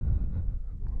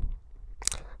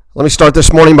Let me start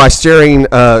this morning by sharing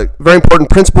a very important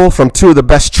principle from two of the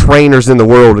best trainers in the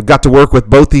world. I got to work with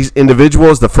both these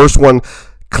individuals. The first one,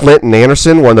 Clinton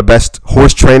Anderson, one of the best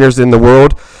horse trainers in the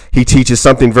world. He teaches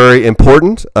something very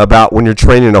important about when you're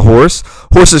training a horse.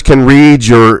 Horses can read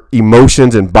your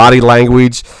emotions and body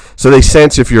language, so they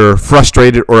sense if you're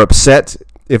frustrated or upset.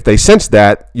 If they sense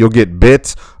that, you'll get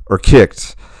bit or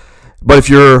kicked. But if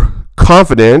you're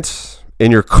confident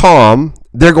and you're calm,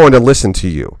 they're going to listen to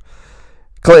you.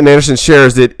 Clinton Anderson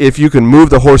shares that if you can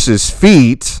move the horse's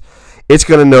feet, it's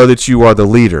going to know that you are the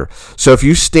leader. So if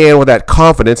you stand with that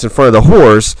confidence in front of the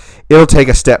horse, it'll take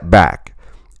a step back.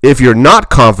 If you're not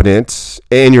confident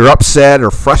and you're upset or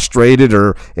frustrated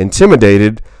or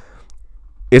intimidated,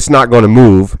 it's not going to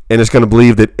move, and it's going to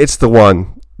believe that it's the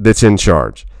one that's in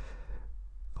charge.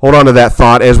 Hold on to that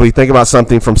thought as we think about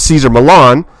something from Cesar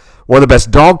Millan, one of the best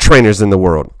dog trainers in the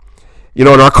world. You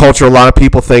know, in our culture, a lot of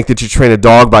people think that you train a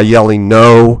dog by yelling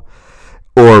no,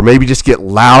 or maybe just get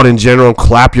loud in general and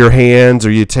clap your hands,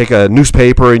 or you take a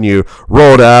newspaper and you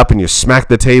roll it up and you smack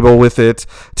the table with it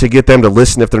to get them to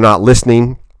listen if they're not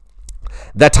listening.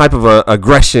 That type of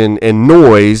aggression and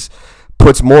noise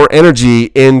puts more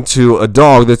energy into a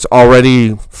dog that's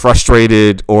already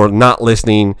frustrated or not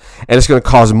listening, and it's going to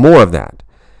cause more of that.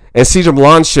 And Cesar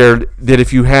Millan shared that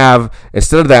if you have,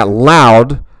 instead of that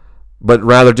loud, but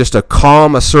rather just a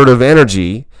calm, assertive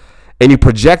energy, and you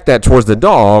project that towards the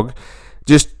dog,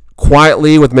 just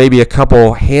quietly with maybe a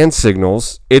couple hand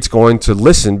signals, it's going to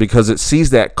listen because it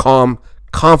sees that calm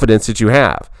confidence that you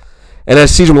have. And as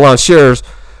Cesar Millan shares,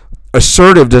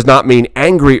 assertive does not mean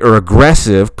angry or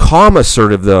aggressive. Calm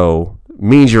assertive, though,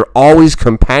 means you're always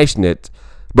compassionate,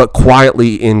 but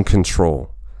quietly in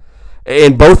control.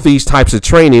 In both these types of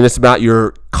training, it's about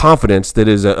your confidence that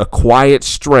is a quiet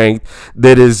strength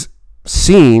that is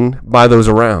seen by those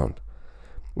around.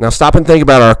 Now stop and think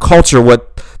about our culture,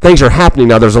 what things are happening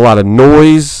now. There's a lot of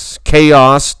noise,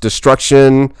 chaos,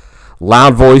 destruction,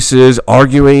 loud voices,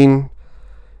 arguing.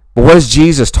 But what does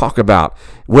Jesus talk about?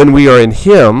 When we are in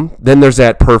Him, then there's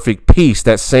that perfect peace,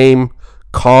 that same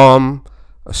calm,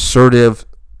 assertive,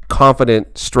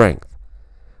 confident strength.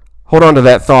 Hold on to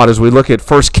that thought as we look at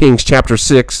 1 Kings chapter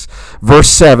 6, verse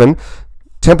 7.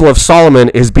 Temple of Solomon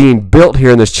is being built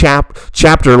here in this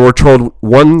chapter, and we're told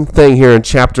one thing here in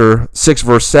chapter 6,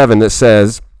 verse 7 that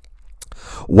says,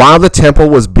 while the temple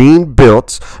was being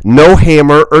built, no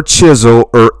hammer or chisel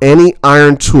or any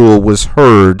iron tool was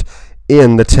heard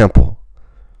in the temple.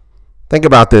 Think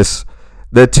about this.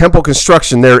 The temple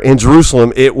construction there in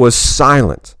Jerusalem, it was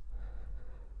silent.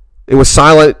 It was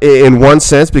silent in one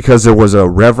sense because there was a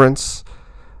reverence,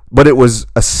 but it was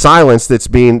a silence that's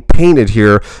being painted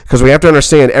here because we have to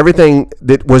understand everything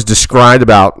that was described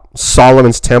about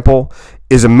Solomon's temple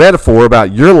is a metaphor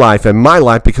about your life and my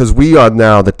life because we are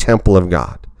now the temple of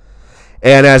God.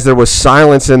 And as there was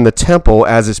silence in the temple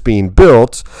as it's being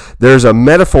built, there's a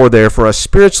metaphor there for us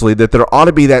spiritually that there ought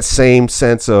to be that same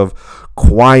sense of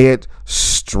quiet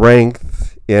strength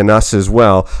in us as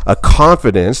well, a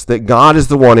confidence that God is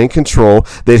the one in control,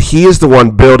 that He is the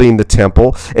one building the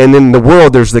temple, and in the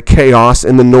world there's the chaos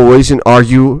and the noise and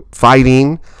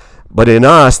fighting, but in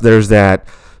us there's that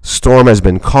storm has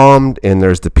been calmed and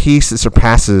there's the peace that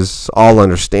surpasses all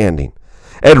understanding.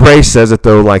 Ed Ray says it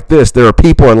though like this: there are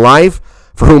people in life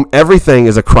for whom everything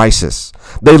is a crisis.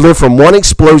 They live from one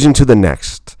explosion to the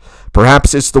next.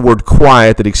 Perhaps it's the word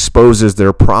quiet that exposes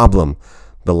their problem.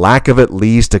 The lack of it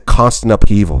leads to constant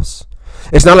upheavals.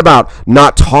 It's not about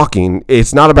not talking.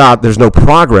 It's not about there's no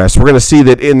progress. We're going to see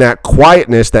that in that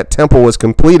quietness, that temple was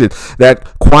completed.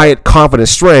 That quiet, confident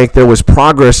strength, there was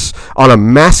progress on a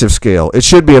massive scale. It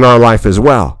should be in our life as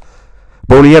well.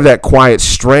 But when you have that quiet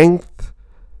strength,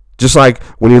 just like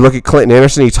when you look at Clinton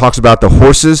Anderson, he talks about the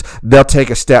horses, they'll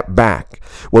take a step back.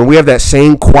 When we have that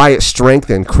same quiet strength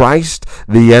in Christ,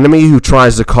 the enemy who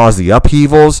tries to cause the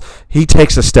upheavals, he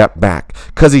takes a step back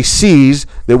because he sees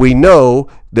that we know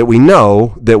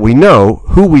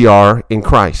who we are in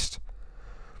Christ.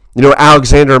 You know,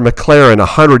 Alexander McLaren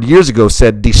 100 years ago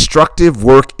said, destructive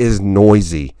work is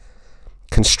noisy.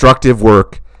 Constructive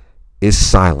work is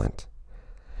silent.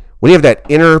 When you have that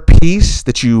inner peace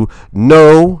that you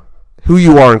know who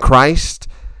you are in Christ,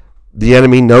 the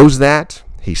enemy knows that.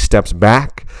 He steps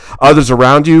back. Others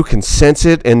around you can sense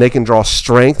it, and they can draw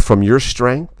strength from your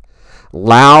strength.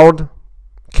 Loud,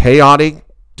 chaotic,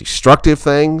 destructive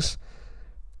things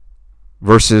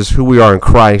versus who we are in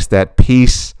Christ, that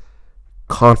peace,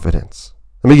 confidence.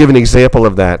 Let me give an example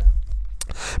of that.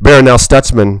 Baronelle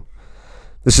Stutzman,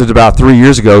 this is about 3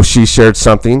 years ago, she shared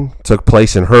something took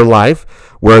place in her life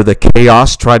where the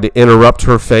chaos tried to interrupt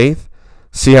her faith.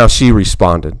 See how she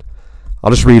responded.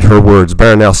 I'll just read her words.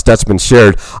 Baronelle Stutzman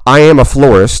shared, "I am a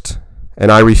florist,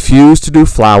 and I refuse to do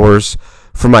flowers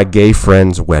for my gay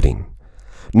friend's wedding."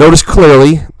 Notice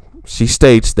clearly, she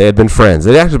states they had been friends.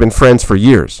 They'd actually been friends for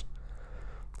years.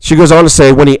 She goes on to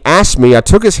say, "When he asked me, I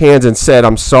took his hands and said,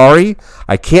 'I'm sorry,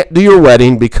 I can't do your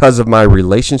wedding because of my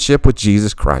relationship with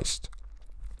Jesus Christ.'"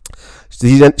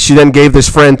 She then gave this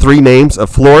friend 3 names of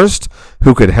florist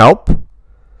who could help.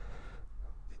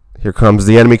 Here comes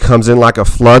the enemy, comes in like a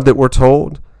flood that we're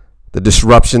told, the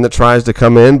disruption that tries to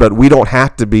come in, but we don't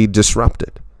have to be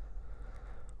disrupted.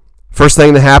 First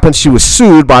thing that happened, she was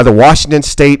sued by the Washington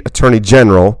State Attorney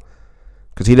General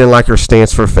because he didn't like her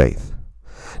stance for faith.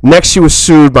 Next, she was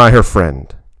sued by her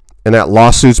friend, and that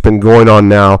lawsuit's been going on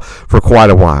now for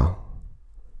quite a while,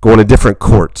 going to different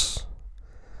courts.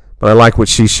 But I like what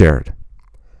she shared.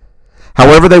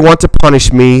 "However they want to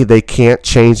punish me, they can't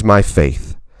change my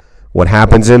faith. What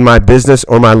happens in my business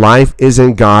or my life is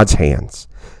in God's hands.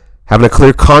 Having a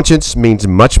clear conscience means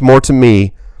much more to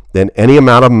me than any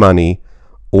amount of money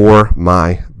or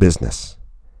my business."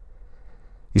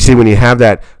 You see, when you have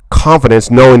that confidence,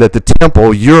 knowing that the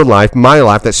temple, your life, my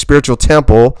life, that spiritual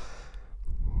temple,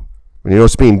 when you know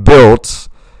it's being built,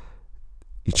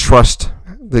 you trust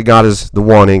that God is the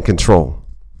one in control.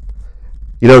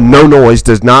 You know, no noise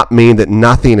does not mean that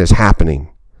nothing is happening.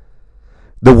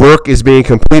 The work is being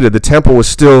completed. The temple was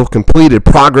still completed.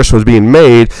 Progress was being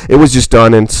made. It was just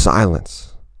done in silence.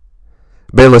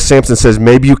 Bela Sampson says,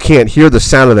 "Maybe you can't hear the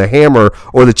sound of the hammer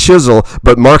or the chisel,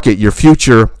 but mark it, your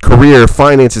future, career,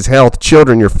 finances, health,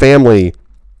 children, your family,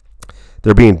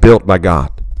 they're being built by God."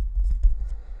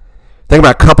 Think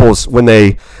about couples when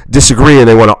they disagree and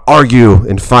they want to argue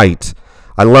and fight.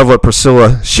 I love what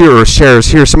Priscilla Shirer shares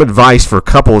here, some advice for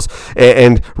couples,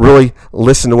 and really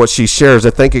listen to what she shares.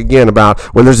 I think again about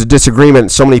when there's a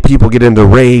disagreement, so many people get into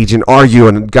rage and argue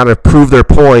and got to prove their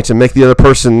point and make the other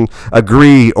person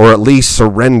agree or at least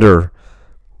surrender.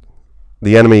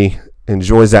 The enemy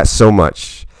enjoys that so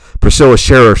much. Priscilla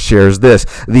Shirer shares this: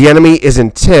 "The enemy is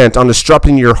intent on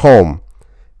disrupting your home,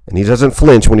 and he doesn't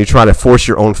flinch when you try to force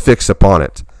your own fix upon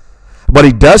it. But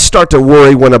he does start to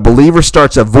worry when a believer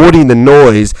starts avoiding the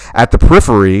noise at the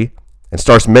periphery and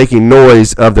starts making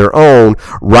noise of their own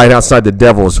right outside the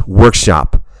devil's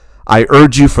workshop. I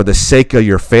urge you, for the sake of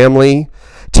your family,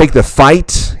 take the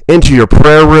fight into your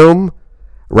prayer room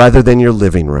rather than your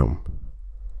living room."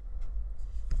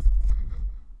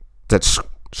 That's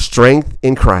strength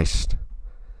in Christ.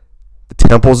 The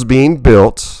temple's being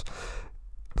built,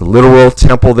 the literal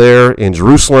temple there in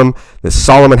Jerusalem that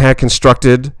Solomon had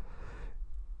constructed.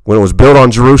 When it was built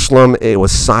on Jerusalem, it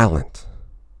was silent.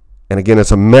 And again,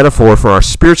 it's a metaphor for our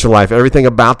spiritual life. Everything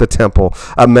about the temple,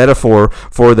 a metaphor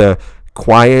for the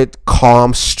quiet,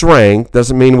 calm strength.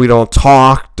 Doesn't mean we don't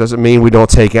talk, doesn't mean we don't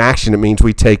take action. It means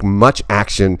we take much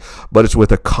action, but it's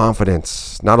with a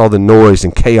confidence, not all the noise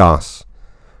and chaos.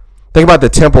 Think about the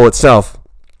temple itself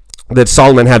that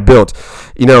Solomon had built.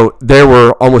 You know, there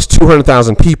were almost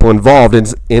 200,000 people involved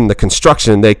in the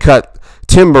construction. They cut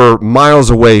timber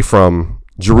miles away from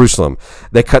Jerusalem.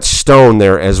 They cut stone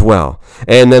there as well.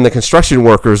 And then the construction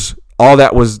workers, all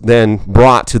that was then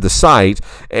brought to the site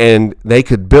and they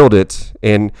could build it,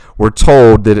 and we're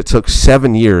told that it took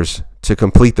 7 years to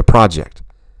complete the project.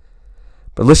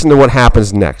 But listen to what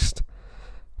happens next.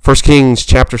 1 Kings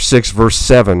chapter 6 verse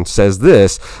 7 says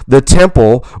this: "The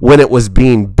temple, when it was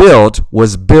being built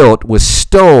with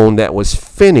stone that was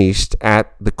finished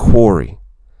at the quarry."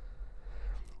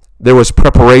 There was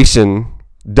preparation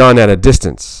done at a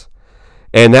distance.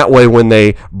 And that way, when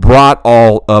they brought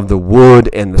all of the wood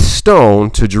and the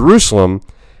stone to Jerusalem,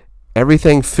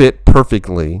 everything fit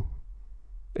perfectly,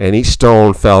 and each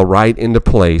stone fell right into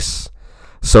place.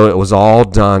 So it was all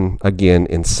done again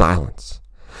in silence.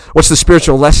 What's the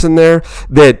spiritual lesson there?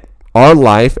 That our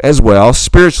life as well,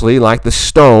 spiritually, like the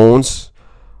stones,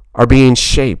 are being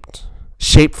shaped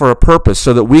for a purpose,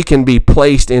 so that we can be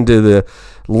placed into the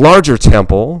larger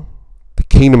temple, the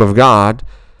kingdom of God,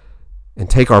 and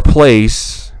take our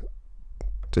place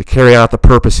to carry out the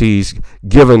purpose he's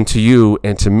given to you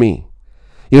and to me.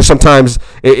 You know, sometimes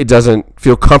it doesn't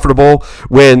feel comfortable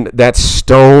when that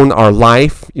stone, our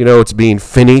life, you know, it's being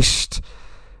finished.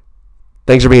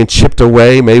 Things are being chipped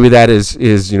away. Maybe that is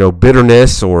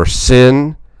bitterness or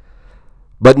sin.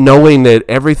 But knowing that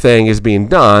everything is being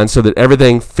done so that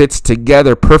everything fits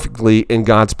together perfectly in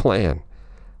God's plan.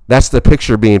 That's the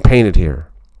picture being painted here.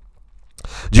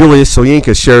 Julius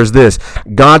Soyinka shares this: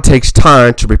 "God takes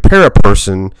time to prepare a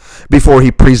person before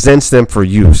he presents them for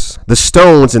use. The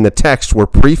stones in the text were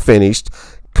pre-finished,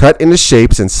 cut into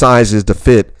shapes and sizes to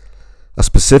fit a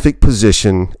specific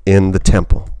position in the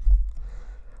temple."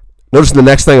 Notice the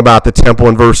next thing about the temple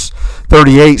in verse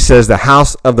 38 says the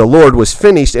house of the Lord was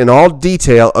finished in all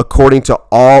detail according to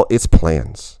all its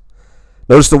plans.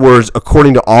 Notice the words,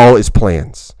 according to all its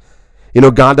plans.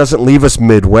 God doesn't leave us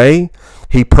midway.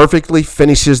 He perfectly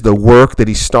finishes the work that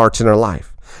he starts in our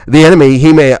life. The enemy,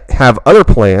 he may have other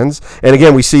plans. And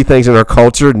again, we see things in our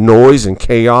culture, noise and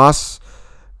chaos.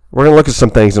 We're going to look at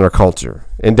some things in our culture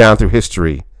and down through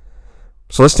history.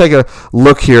 So let's take a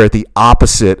look here at the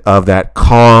opposite of that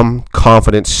calm,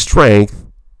 confident strength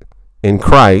in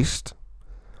Christ.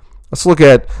 Let's look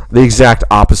at the exact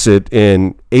opposite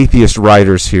in atheist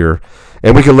writers here.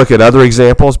 And we can look at other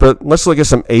examples, but let's look at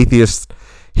some atheists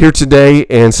here today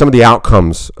and some of the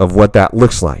outcomes of what that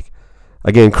looks like.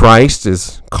 Again, Christ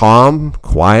is calm,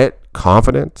 quiet,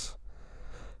 confident.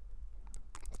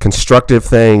 Constructive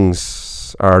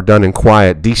things are done in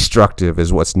quiet. Destructive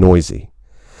is what's noisy.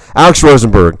 Alex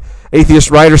Rosenberg,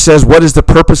 atheist writer, says, what is the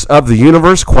purpose of the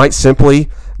universe? Quite simply,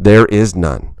 there is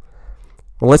none.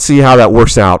 Well, let's see how that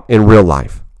works out in real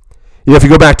life. If you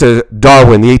go back to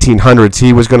Darwin, the 1800s,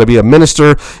 he was going to be a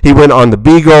minister. He went on the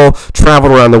Beagle,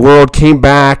 traveled around the world, came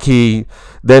back. He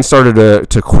then started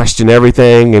to question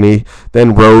everything, and he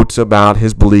then wrote about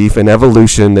his belief in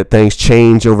evolution, that things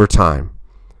change over time.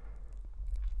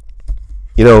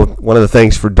 One of the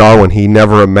things for Darwin, he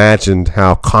never imagined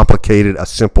how complicated a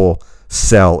simple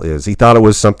cell is. He thought it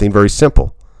was something very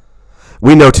simple.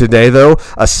 We know today, though,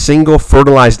 a single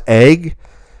fertilized egg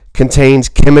contains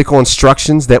chemical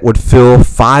instructions that would fill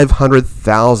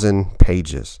 500,000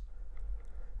 pages.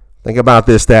 Think about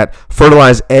this, that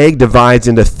fertilized egg divides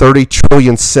into 30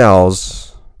 trillion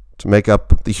cells to make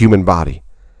up the human body.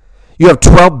 You have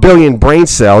 12 billion brain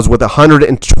cells with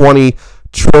 120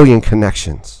 trillion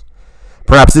connections.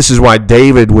 Perhaps this is why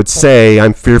David would say,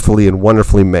 I'm fearfully and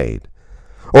wonderfully made.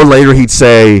 Or later he'd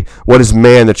say, what is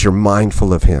man that you're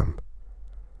mindful of him?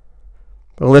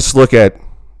 Well, let's look at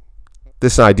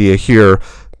this idea here.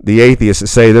 The atheists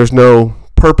say there's no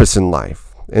purpose in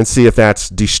life, and see if that's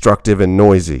destructive and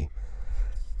noisy,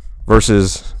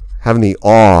 versus having the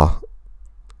awe,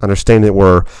 understanding that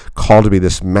we're called to be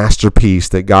this masterpiece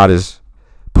that God is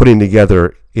putting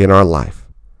together in our life.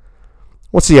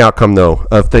 What's the outcome, though,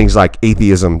 of things like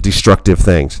atheism, destructive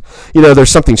things? There's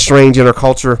something strange in our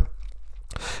culture.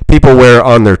 People wear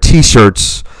on their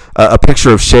T-shirts a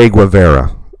picture of Che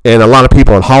Guevara. And a lot of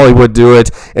people in Hollywood do it,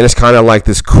 and it's kind of like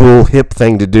this cool, hip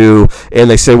thing to do. And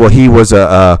they say, well, he was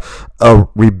a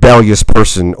rebellious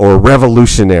person or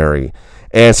revolutionary.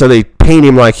 And so they paint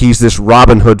him like he's this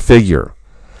Robin Hood figure.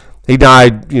 He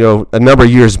died, a number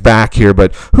of years back here,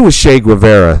 but who was Che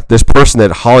Guevara? This person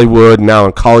at Hollywood, now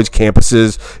on college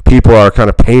campuses, people are kind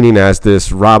of painting as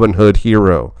this Robin Hood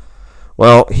hero.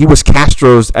 Well, he was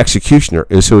Castro's executioner,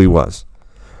 is who he was.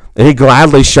 And he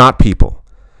gladly shot people.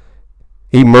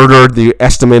 He murdered, the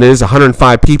estimate is,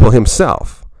 105 people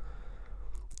himself.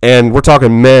 And we're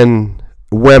talking men,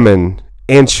 women,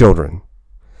 and children.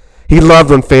 He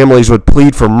loved when families would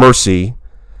plead for mercy,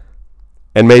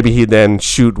 and maybe he'd then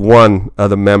shoot one of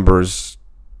the members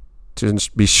to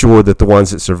be sure that the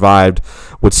ones that survived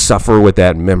would suffer with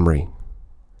that memory.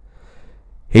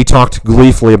 He talked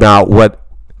gleefully about what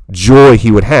joy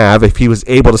he would have if he was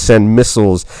able to send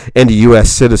missiles into U.S.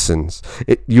 cities,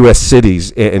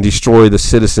 and destroy the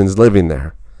citizens living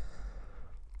there.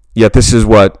 Yet this is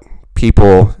what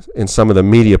people in some of the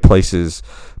media places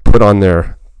put on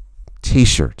their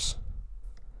T-shirts.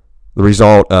 The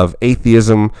result of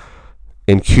atheism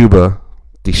in Cuba,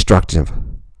 destructive.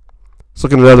 Let's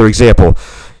look at another example.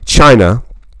 China,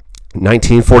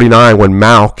 1949, when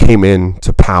Mao came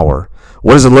into power.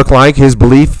 What does it look like? His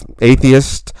belief,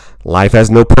 atheist, life has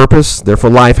no purpose, therefore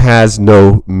life has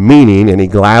no meaning, and he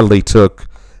gladly took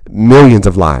millions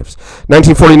of lives.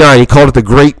 1949, he called it the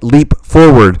Great Leap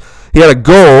Forward. He had a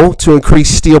goal to increase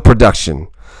steel production.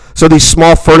 So these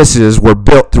small furnaces were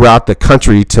built throughout the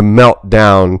country to melt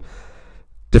down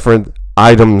different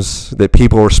items that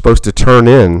people were supposed to turn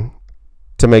in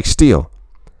to make steel.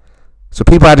 So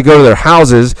people had to go to their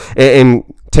houses and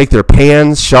take their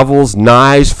pans, shovels,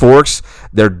 knives, forks,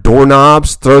 their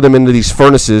doorknobs, throw them into these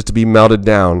furnaces to be melted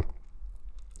down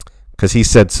because he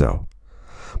said so.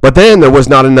 But then there was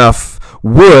not enough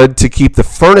wood to keep the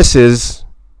furnaces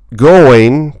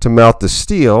going to melt the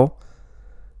steel.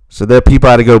 So that people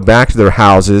had to go back to their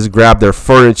houses, grab their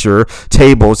furniture,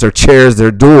 tables, their chairs,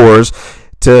 their doors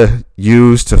to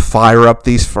use to fire up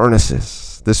these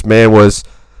furnaces. This man was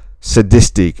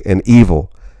sadistic and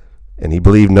evil, and he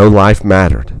believed no life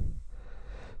mattered.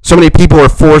 So many people were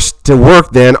forced to work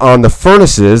then on the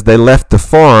furnaces. They left the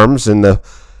farms, and the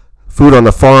food on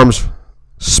the farms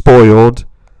spoiled.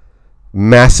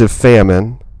 Massive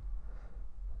famine.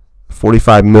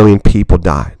 45 million people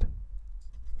died.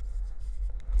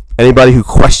 Anybody who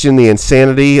questioned the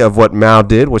insanity of what Mao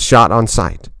did was shot on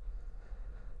sight.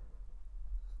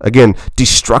 Again,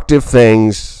 destructive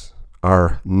things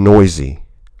are noisy.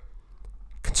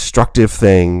 Constructive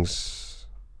things,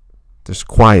 there's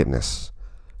quietness,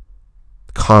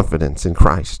 confidence in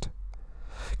Christ.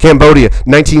 Cambodia,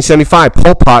 1975,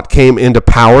 Pol Pot came into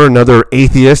power, another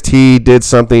atheist. He did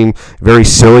something very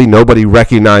silly. Nobody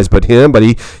recognized but him, but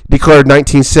he declared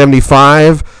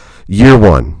 1975 year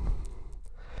one.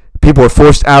 People were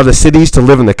forced out of the cities to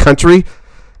live in the country.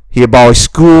 He abolished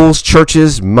schools,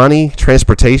 churches, money,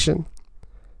 transportation.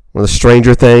 One of the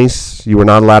stranger things, you were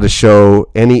not allowed to show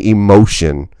any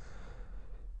emotion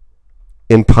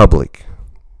in public.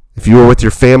 If you were with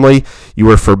your family, you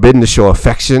were forbidden to show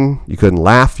affection. You couldn't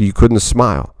laugh. You couldn't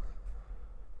smile.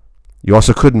 You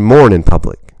also couldn't mourn in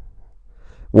public.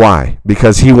 Why?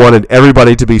 Because he wanted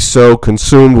everybody to be so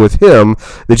consumed with him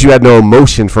that you had no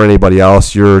emotion for anybody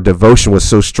else. Your devotion was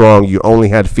so strong, you only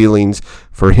had feelings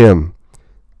for him.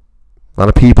 A lot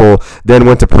of people then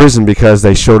went to prison because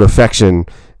they showed affection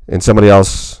and somebody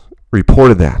else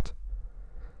reported that.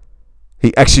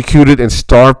 He executed and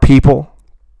starved people.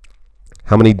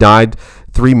 How many died?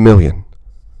 3 million.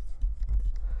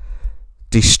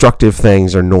 Destructive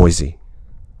things are noisy.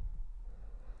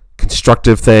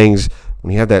 Constructive things,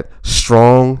 when you have that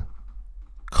strong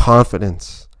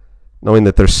confidence, knowing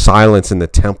that there's silence in the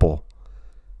temple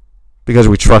because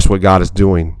we trust what God is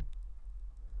doing,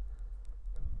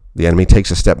 the enemy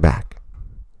takes a step back.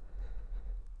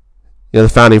 The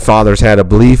founding fathers had a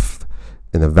belief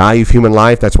in the value of human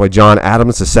life. That's why John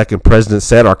Adams, the second president,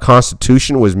 said our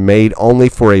Constitution was made only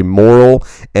for a moral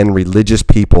and religious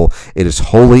people. It is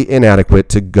wholly inadequate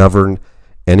to govern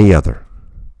any other.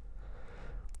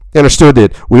 They understood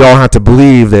that we all have to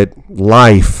believe that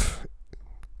life,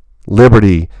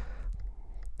 liberty,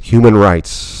 human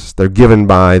rights, they're given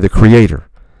by the Creator.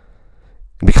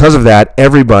 And because of that,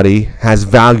 everybody has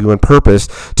value and purpose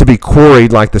to be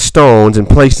quarried like the stones and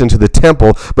placed into the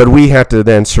temple, but we have to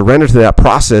then surrender to that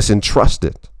process and trust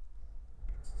it.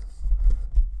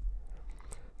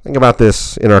 Think about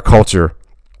this in our culture.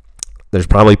 There's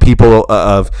probably people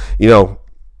of,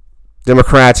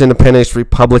 Democrats, Independents,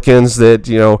 Republicans that,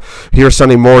 hear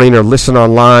Sunday morning or listen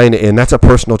online, and that's a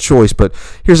personal choice. But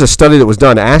here's a study that was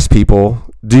done to ask people,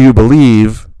 do you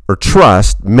believe or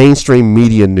trust mainstream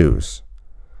media news?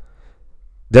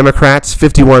 Democrats,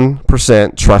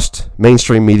 51% trust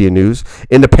mainstream media news.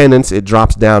 Independents, it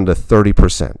drops down to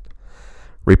 30%.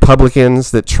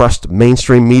 Republicans that trust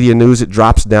mainstream media news, it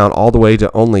drops down all the way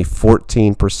to only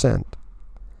 14%.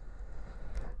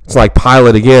 It's like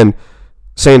Pilate again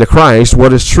saying to Christ,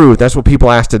 what is truth? That's what people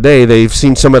ask today. They've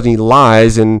seen so many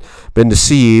lies and been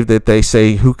deceived that they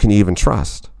say, who can you even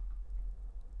trust?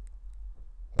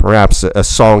 Perhaps a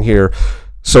song here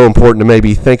so important to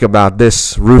maybe think about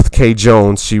this. Ruth K.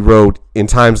 Jones, she wrote, in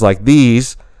times like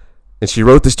these, and she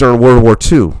wrote this during World War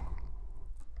II.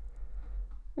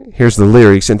 Here's the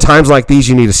lyrics. In times like these,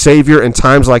 you need a savior. In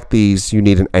times like these, you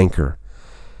need an anchor.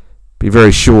 Be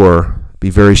very sure,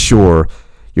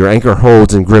 your anchor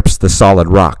holds and grips the solid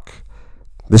rock.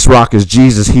 This rock is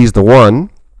Jesus. He's the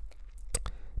one.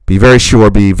 Be very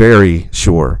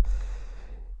sure,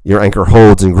 your anchor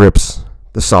holds and grips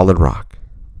the solid rock.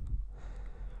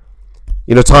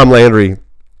 Tom Landry,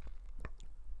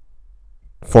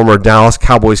 former Dallas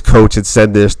Cowboys coach, had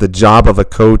said this: the job of a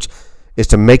coach is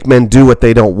to make men do what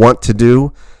they don't want to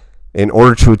do in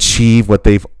order to achieve what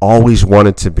they've always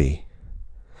wanted to be.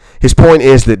 His point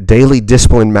is that daily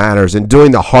discipline matters, and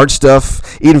doing the hard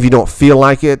stuff, even if you don't feel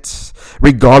like it,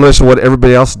 regardless of what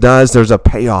everybody else does, there's a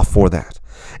payoff for that.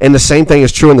 And the same thing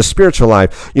is true in the spiritual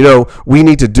life. We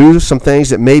need to do some things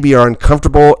that maybe are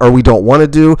uncomfortable or we don't want to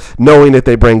do, knowing that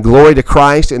they bring glory to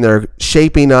Christ and they're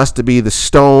shaping us to be the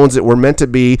stones that we're meant to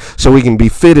be so we can be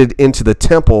fitted into the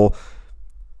temple,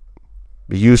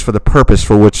 be used for the purpose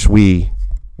for which we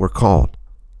were called.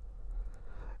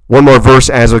 One more verse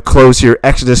as we close here,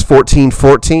 Exodus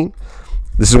 14:14.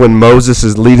 This is when Moses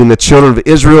is leading the children of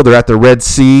Israel. They're at the Red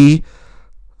Sea.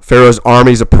 Pharaoh's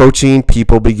army is approaching.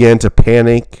 People begin to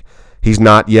panic. He's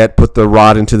not yet put the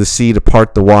rod into the sea to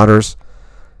part the waters.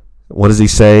 What does he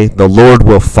say? The Lord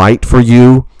will fight for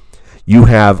you. You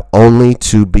have only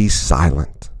to be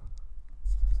silent.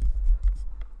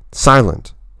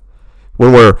 Silent.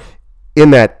 When we're in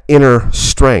that inner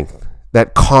strength,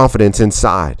 that confidence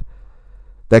inside,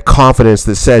 that confidence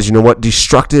that says,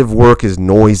 destructive work is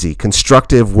noisy.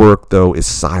 Constructive work, though, is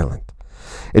silent.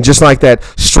 And just like that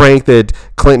strength that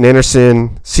Clinton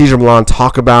Anderson, Cesar Millan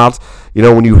talk about,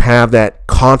 when you have that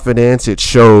confidence, it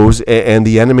shows, and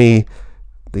the enemy,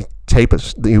 they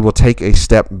take a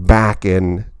step back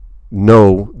and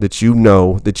know that you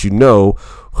know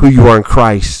who you are in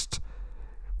Christ.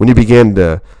 When you begin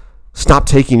to stop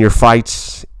taking your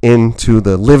fights into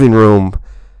the living room,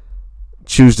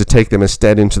 choose to take them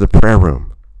instead into the prayer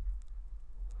room.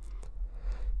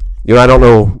 I don't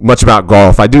know much about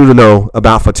golf. I do know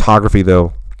about photography,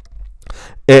 though.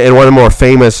 And one of the more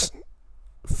famous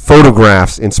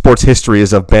photographs in sports history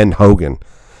is of Ben Hogan.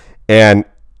 And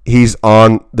he's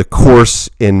on the course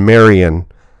in Marion.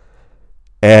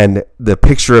 And the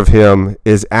picture of him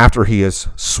is after he has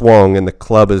swung and the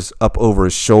club is up over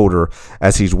his shoulder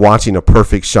as he's watching a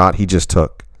perfect shot he just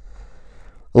took.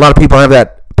 A lot of people have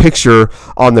that picture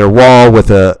on their wall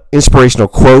with an inspirational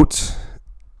quote.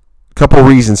 A couple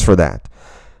reasons for that.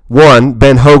 One,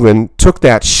 Ben Hogan took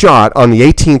that shot on the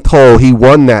 18th hole. He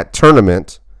won that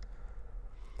tournament,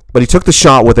 but he took the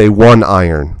shot with a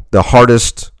 1-iron, the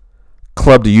hardest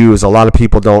club to use. A lot of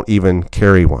people don't even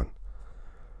carry one.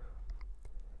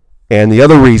 And the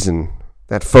other reason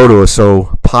that photo is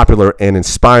so popular and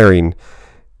inspiring,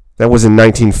 that was in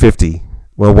 1950.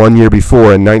 Well, 1 year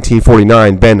before, in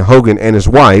 1949, Ben Hogan and his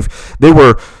wife, they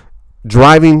were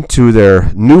driving to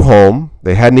their new home.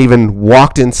 They hadn't even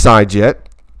walked inside yet.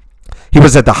 He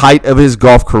was at the height of his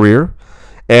golf career,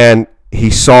 and he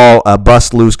saw a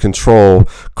bus lose control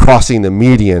crossing the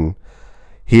median.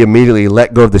 He immediately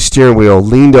let go of the steering wheel,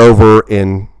 leaned over,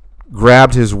 and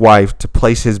grabbed his wife to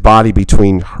place his body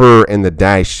between her and the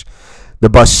dash. The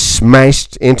bus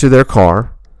smashed into their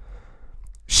car.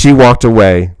 She walked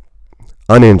away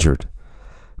uninjured.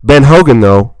 Ben Hogan,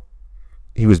 though,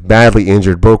 he was badly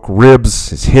injured, broke ribs,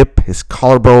 his hip, his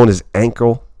collarbone, his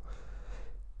ankle.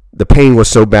 The pain was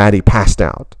so bad he passed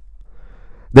out.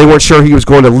 They weren't sure he was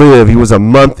going to live. He was a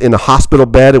month in a hospital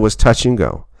bed. It was touch and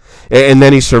go. And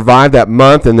then he survived that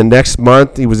month, and the next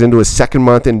month he was into his second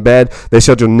month in bed. They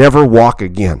said, "You'll never walk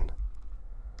again."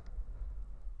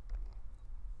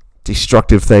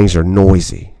 Destructive things are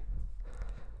noisy.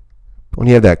 When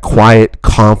you have that quiet,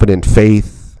 confident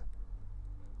faith,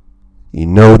 you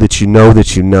know that you know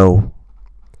that you know.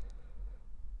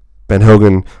 Ben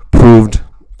Hogan proved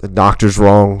the doctors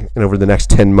wrong, and over the next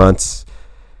 10 months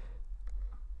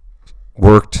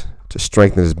worked to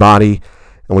strengthen his body.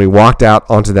 And when he walked out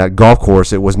onto that golf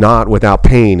course, it was not without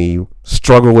pain. He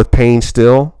struggled with pain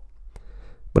still,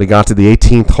 but he got to the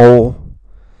 18th hole,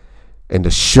 and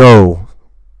to show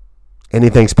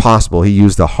anything's possible, he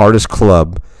used the hardest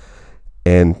club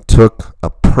and took a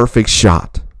perfect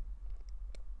shot.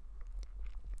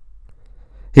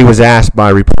 He was asked by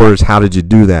reporters, "How did you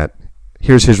do that?"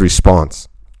 Here's his response.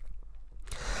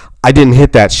 "I didn't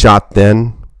hit that shot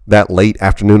then, that late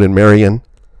afternoon in Marion.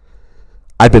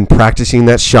 I've been practicing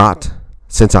that shot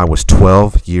since I was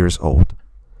 12 years old.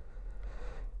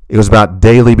 It was about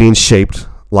daily being shaped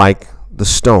like the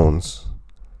stones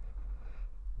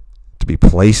to be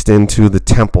placed into the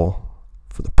temple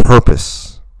for the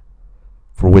purpose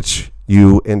for which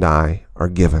you and I are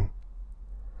given.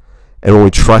 And when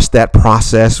we trust that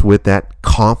process with that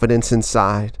confidence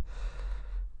inside,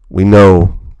 we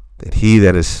know that he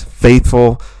that is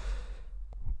faithful,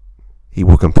 he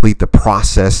will complete the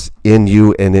process in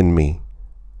you and in me."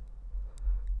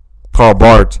 Karl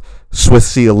Barth,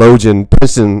 Swiss theologian,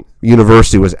 Princeton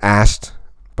University, was asked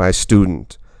by a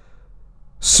student,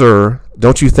 "Sir,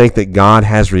 don't you think that God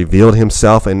has revealed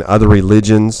himself in other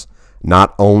religions,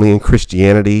 not only in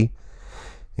Christianity?"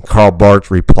 And Karl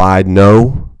Barth replied,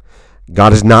 "No,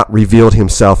 God has not revealed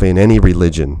himself in any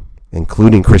religion,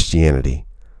 including Christianity.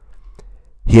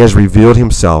 He has revealed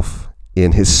himself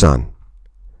in his Son.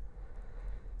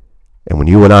 And when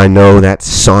you and I know that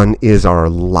Son is our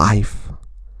life,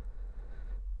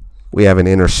 we have an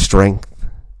inner strength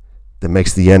that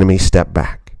makes the enemy step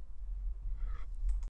back.